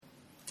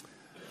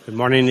Good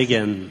morning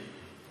again.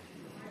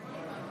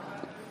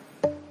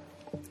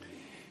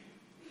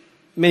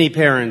 Many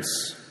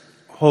parents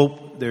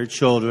hope their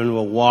children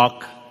will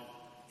walk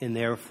in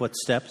their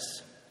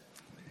footsteps.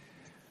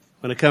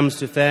 When it comes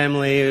to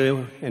family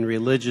and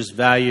religious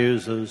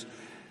values, those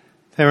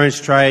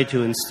parents try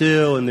to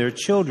instill in their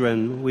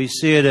children, we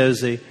see it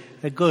as a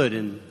good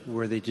and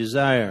worthy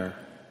desire.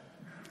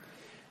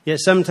 Yet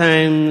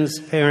sometimes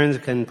parents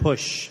can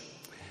push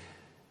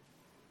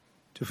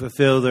to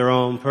fulfill their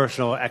own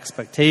personal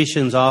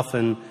expectations,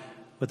 often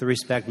with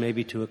respect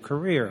maybe to a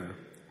career.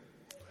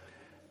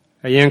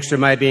 A youngster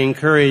might be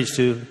encouraged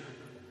to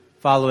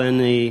follow in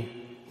the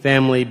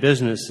family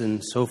business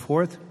and so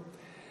forth,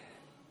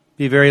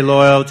 be very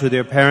loyal to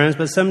their parents,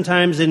 but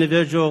sometimes the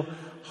individual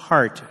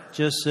heart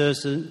just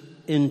isn't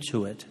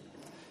into it.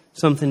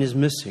 Something is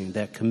missing,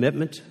 that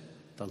commitment,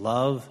 the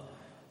love,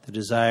 the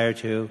desire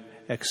to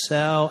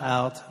excel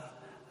out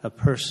a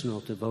personal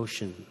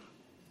devotion.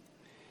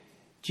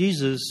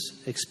 Jesus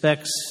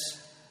expects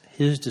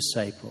his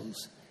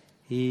disciples,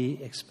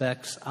 he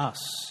expects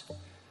us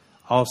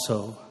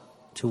also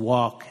to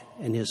walk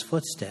in his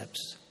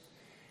footsteps.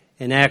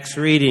 In Acts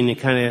reading, a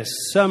kind of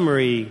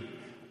summary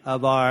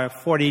of our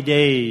 40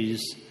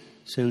 days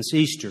since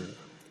Easter,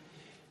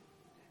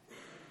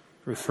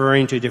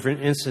 referring to different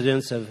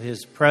incidents of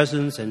his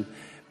presence and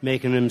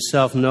making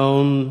himself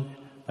known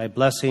by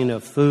blessing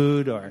of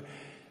food or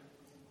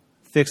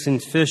fixing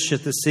fish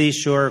at the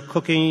seashore,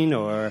 cooking,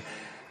 or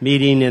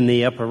meeting in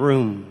the upper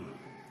room.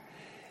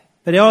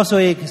 But also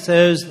he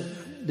says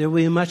there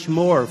will be much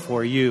more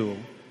for you.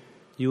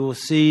 You will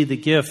see the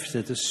gift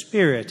of the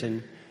Spirit,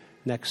 and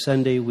next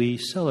Sunday we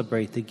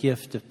celebrate the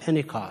gift of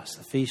Pentecost,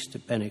 the Feast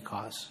of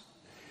Pentecost.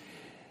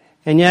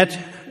 And yet,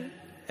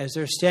 as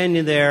they're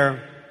standing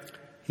there,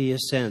 he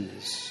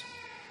ascends.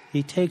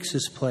 He takes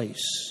his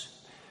place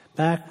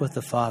back with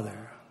the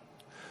Father.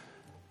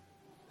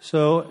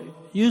 So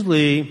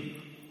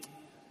usually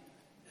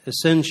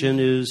Ascension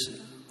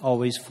is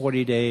always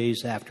 40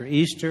 days after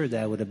Easter.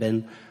 That would have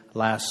been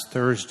last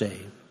Thursday.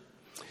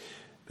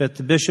 But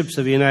the bishops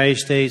of the United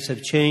States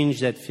have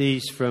changed that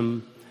feast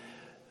from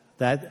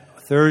that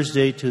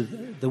Thursday to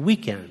the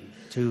weekend,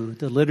 to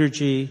the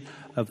liturgy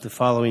of the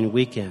following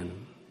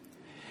weekend.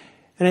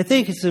 And I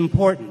think it's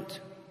important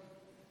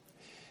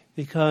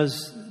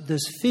because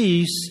this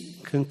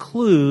feast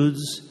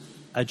concludes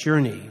a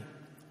journey.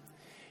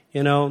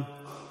 You know,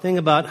 think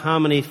about how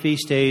many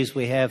feast days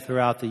we have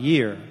throughout the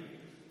year.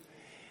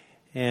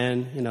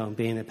 And, you know,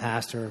 being a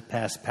pastor,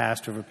 past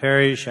pastor of a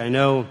parish, I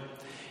know,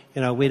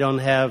 we don't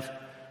have,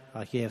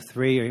 like you have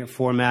 3 or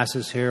 4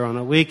 masses here on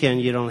a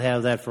weekend, you don't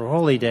have that for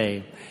Holy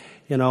Day,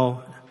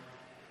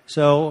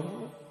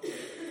 So,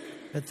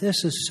 but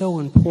this is so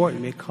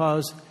important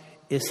because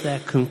it's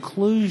that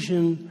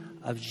conclusion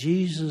of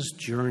Jesus'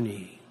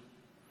 journey.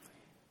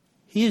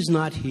 He is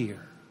not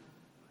here,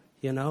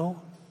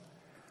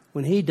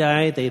 When he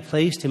died, they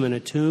placed him in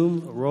a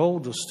tomb,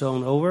 rolled the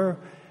stone over.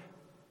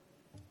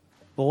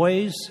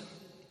 Boys,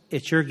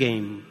 it's your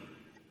game.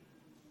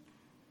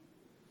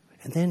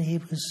 And then he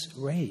was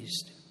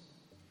raised.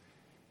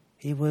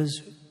 He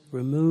was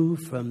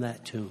removed from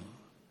that tomb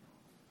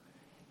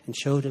and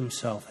showed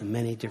himself in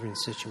many different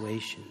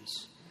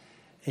situations.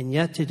 And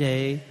yet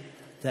today,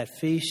 that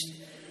feast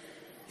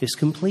is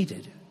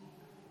completed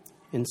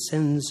and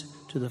sends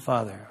to the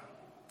Father.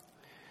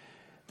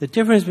 The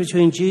difference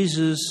between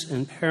Jesus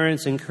and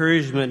parents'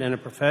 encouragement and a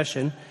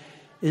profession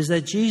is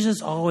that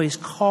Jesus always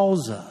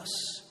calls us,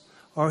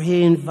 or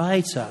he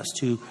invites us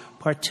to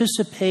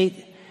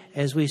participate,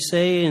 as we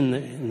say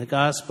in the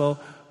gospel,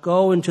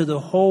 go into the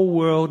whole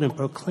world and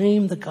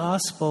proclaim the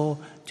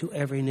gospel to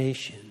every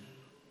nation.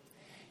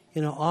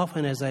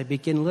 Often as I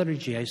begin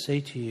liturgy, I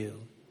say to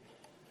you,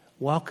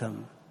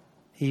 welcome.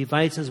 He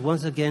invites us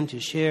once again to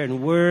share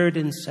in word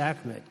and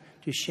sacrament,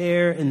 to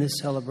share in this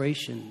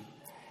celebration.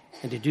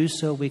 And to do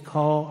so, we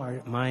call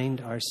our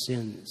mind our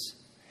sins.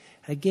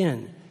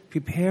 Again,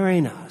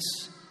 preparing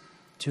us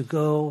to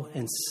go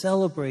and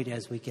celebrate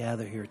as we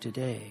gather here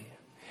today,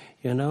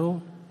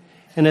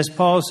 And as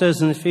Paul says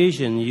in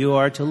Ephesians, you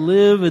are to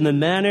live in the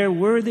manner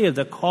worthy of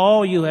the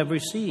call you have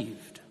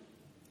received.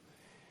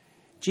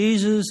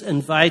 Jesus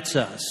invites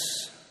us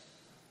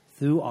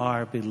through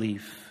our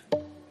belief.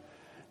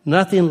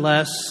 Nothing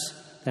less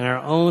than our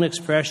own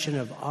expression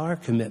of our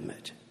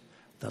commitment,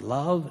 the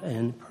love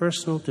and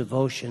personal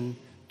devotion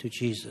to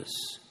Jesus.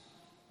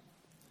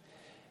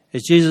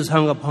 As Jesus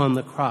hung upon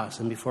the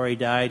cross and before he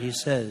died, he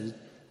said,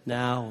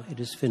 now it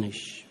is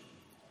finished.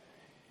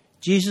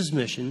 Jesus'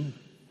 mission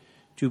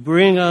to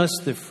bring us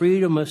the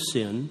freedom of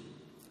sin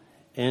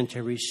and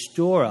to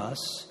restore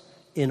us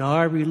in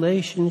our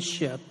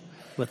relationship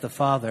with the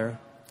Father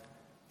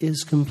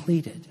is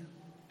completed.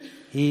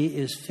 He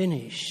is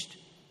finished.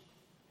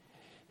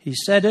 He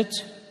said it.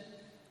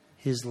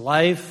 His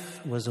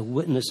life was a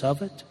witness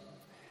of it.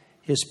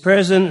 His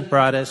presence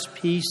brought us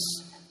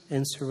peace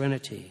and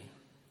serenity.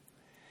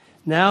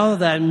 Now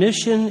that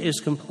mission is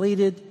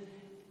completed,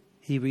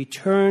 he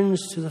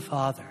returns to the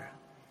Father,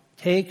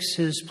 takes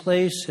his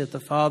place at the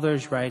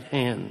Father's right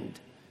hand,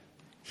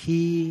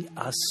 He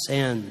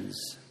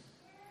ascends.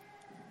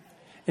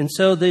 And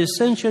so the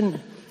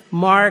ascension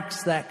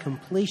marks that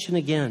completion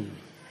again,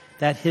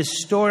 that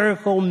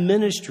historical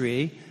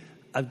ministry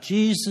of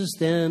Jesus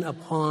then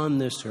upon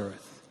this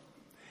earth,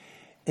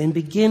 and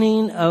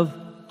beginning of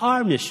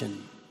our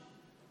mission,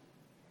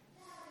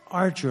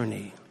 our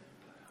journey,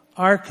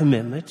 our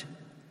commitment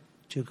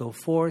to go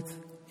forth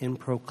and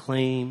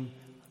proclaim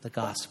the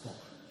gospel.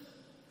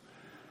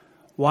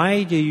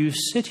 Why do you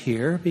sit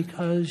here?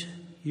 Because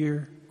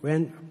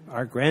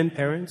our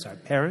grandparents, our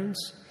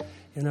parents,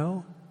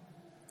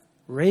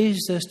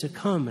 raised us to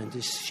come and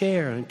to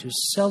share and to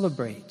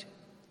celebrate,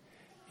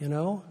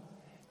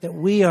 that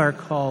we are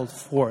called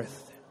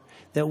forth,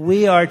 that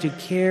we are to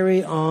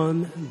carry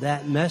on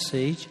that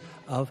message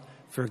of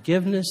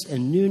forgiveness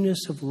and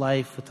newness of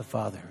life with the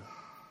Father.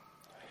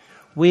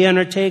 We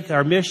undertake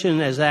our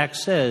mission, as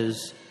Acts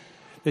says,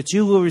 that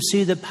you will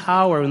receive the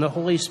power when the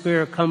Holy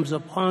Spirit comes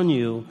upon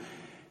you,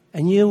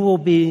 and you will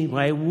be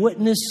my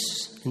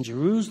witness in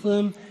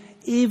Jerusalem,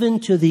 even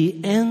to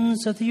the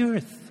ends of the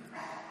earth.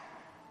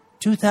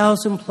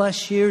 2,000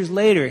 plus years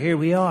later, here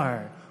we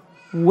are,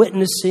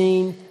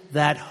 witnessing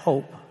that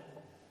hope.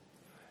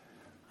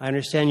 I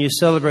understand you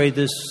celebrate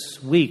this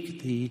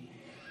week the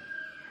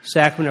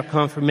sacrament of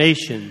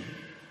confirmation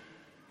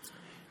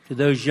to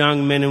those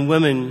young men and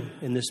women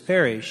in this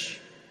parish.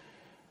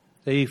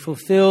 They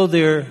fulfill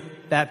their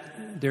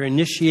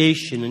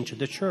initiation into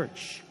the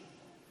church.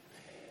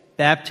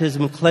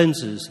 Baptism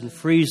cleanses and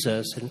frees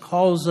us and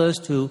calls us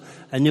to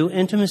a new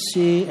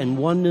intimacy and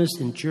oneness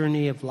and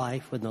journey of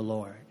life with the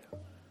Lord.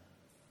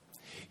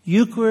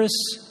 Eucharist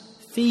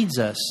feeds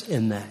us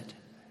in that.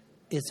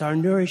 It's our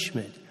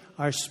nourishment,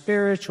 our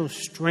spiritual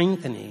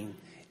strengthening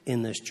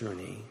in this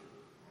journey.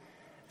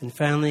 And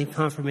finally,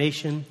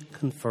 confirmation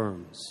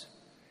confirms.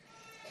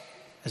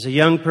 As a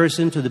young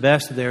person, to the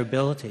best of their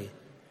ability,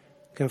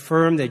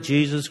 confirm that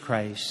Jesus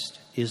Christ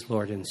is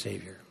Lord and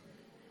Savior,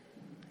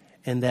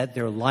 and that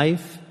their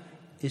life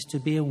is to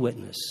be a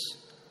witness,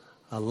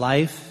 a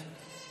life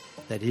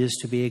that is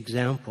to be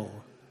example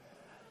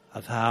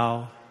of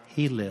how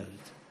He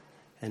lived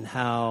and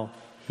how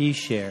He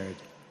shared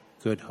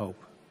good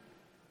hope.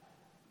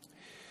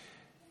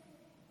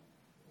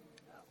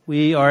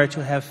 We are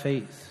to have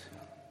faith.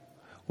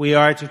 We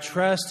are to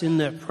trust in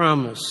the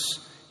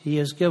promise He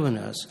has given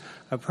us,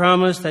 a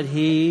promise that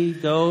He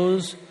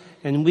goes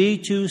and we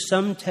too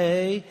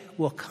someday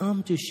will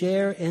come to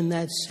share in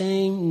that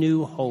same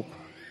new hope.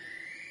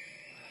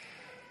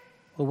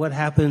 Well, what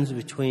happens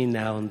between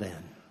now and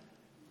then?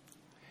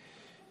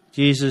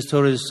 Jesus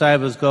told His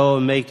disciples, go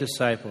and make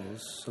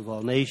disciples of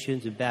all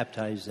nations and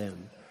baptize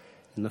them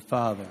in the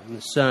Father, and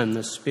the Son, and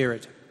the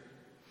Spirit.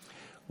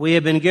 We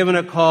have been given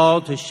a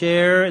call to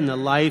share in the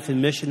life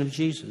and mission of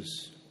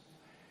Jesus.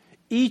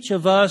 Each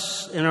of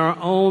us in our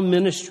own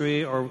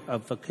ministry or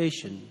of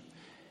vocation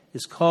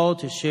is called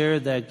to share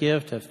that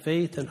gift of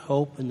faith and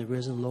hope in the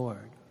risen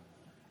Lord.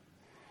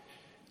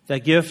 That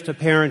gift of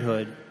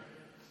parenthood,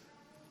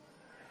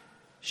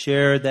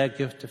 share that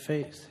gift of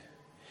faith.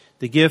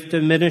 The gift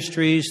of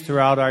ministries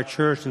throughout our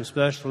church, and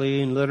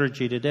especially in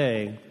liturgy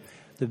today,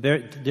 the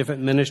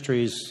different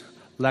ministries,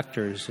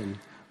 lectors and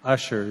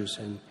ushers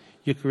and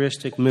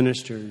Eucharistic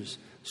ministers,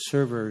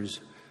 servers,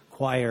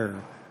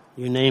 choir,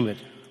 you name it.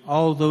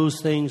 All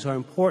those things are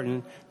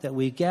important that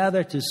we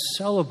gather to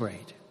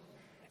celebrate.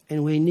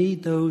 And we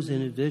need those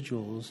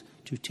individuals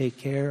to take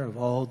care of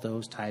all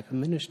those type of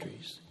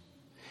ministries.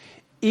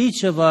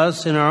 Each of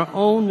us in our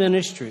own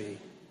ministry,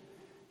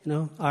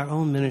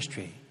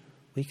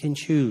 we can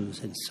choose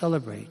and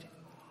celebrate.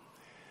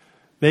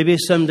 Maybe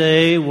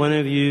someday one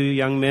of you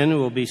young men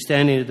will be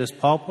standing at this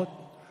pulpit,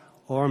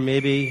 or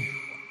maybe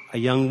a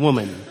young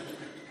woman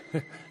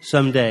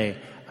someday.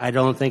 I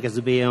don't think it's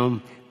be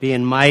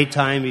in my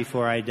time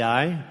before I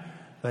die,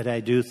 but I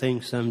do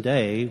think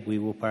someday we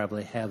will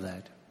probably have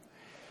that.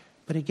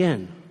 But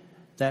again,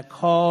 that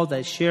call,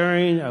 that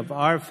sharing of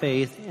our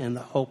faith and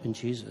the hope in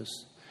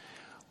Jesus,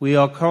 we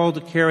are called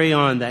to carry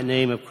on that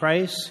name of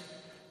Christ,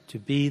 to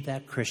be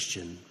that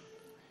Christian.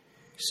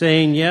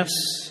 Saying yes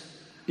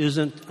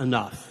isn't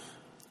enough.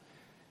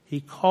 He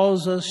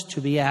calls us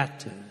to be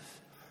active,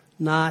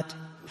 not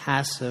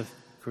passive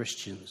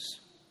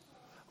Christians,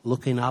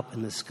 looking up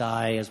in the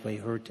sky as we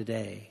heard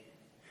today.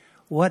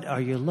 What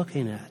are you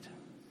looking at?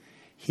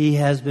 He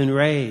has been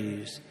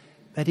raised,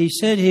 but He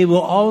said He will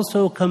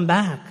also come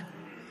back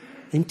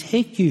and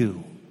take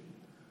you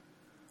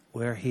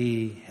where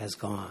He has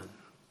gone.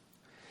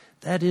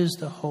 That is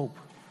the hope.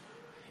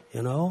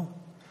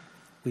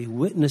 We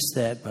witness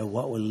that by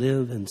what we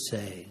live and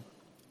say.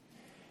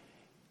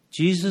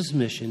 Jesus'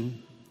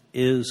 mission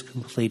is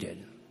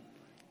completed.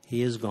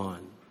 He is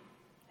gone.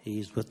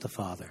 He's with the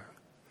Father.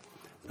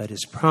 But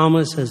His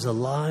promise is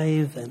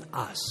alive in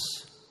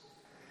us.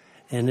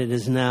 And it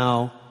is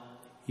now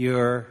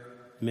your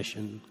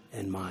mission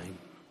and mine.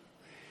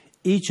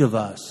 Each of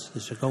us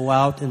is to go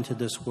out into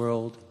this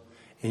world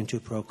and to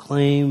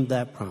proclaim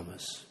that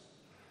promise.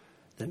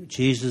 That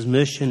Jesus'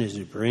 mission is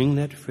to bring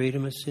that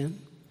freedom of sin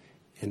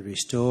and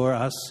restore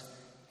us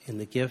in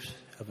the gift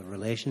of a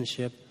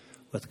relationship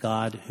with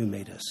God who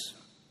made us.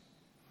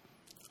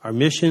 Our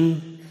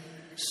mission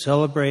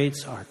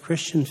celebrates our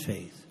Christian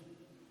faith,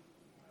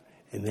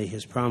 and may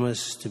his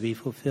promise to be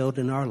fulfilled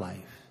in our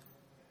life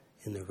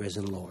in the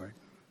risen Lord.